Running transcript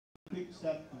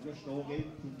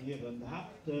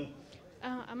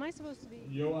Am I supposed to be?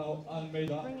 Joao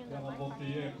Almeida qui a remporté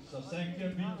hier sa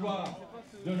 5e victoire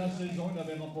de la saison. Il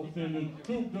avait remporté le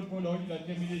Tour de Pologne. Il a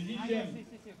terminé 10e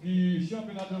du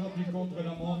championnat d'Europe du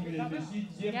contre-la-montre. Il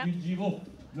était 6e du Giro.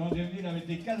 L'an dernier, il avait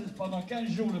été pendant 15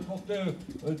 jours le porteur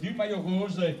du maillot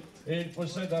rose. Et il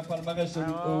possède un palmarès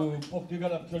au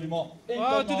Portugal absolument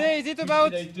étonnant. Oh, today is it about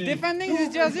defending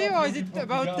this jersey or is it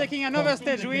about taking another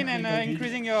stage win and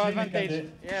increasing your advantage?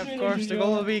 Yeah, of course, the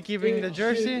goal will be keeping the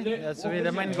jersey. That's will be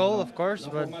the main goal, of course.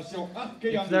 But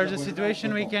if there's a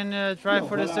situation we can try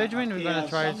for the stage win, we're gonna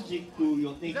try it.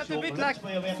 That's a bit like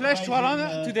Flèche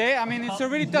Wallonne today. I mean, it's a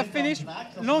really tough finish,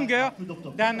 longer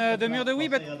than the Mur de Huy,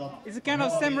 but it's a kind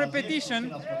of same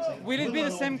repetition. Will it be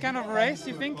the same kind of race,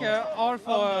 you think, all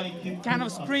for kind of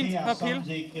sprint uphill?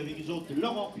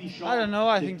 I don't know.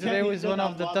 I think today was one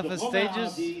of the toughest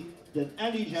stages.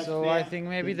 So I think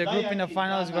maybe the group in the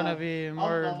final is going to be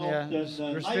more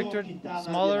restricted,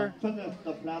 smaller.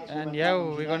 And yeah,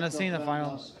 we're going to see in the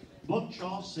final.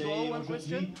 Joao, one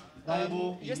question.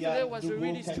 Yesterday was a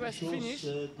really stressed finish.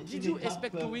 Did you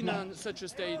expect to win on such a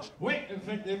stage? We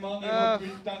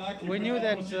knew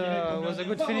that was a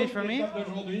good finish for me.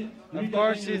 Of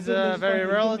course, it's very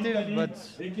relative, but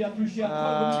yeah,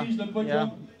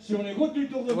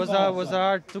 it was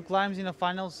hard 2 climbs in the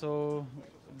final, so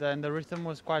then the rhythm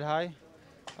was quite high.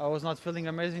 I was not feeling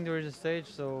amazing during the stage,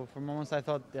 so for moments I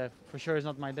thought, yeah, for sure it's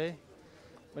not my day.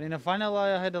 But in the final,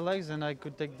 I had the legs and I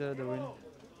could take the win.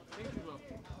 Thank you.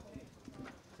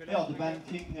 Ja, de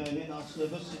banking Lenas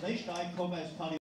Wussenich, da kommen es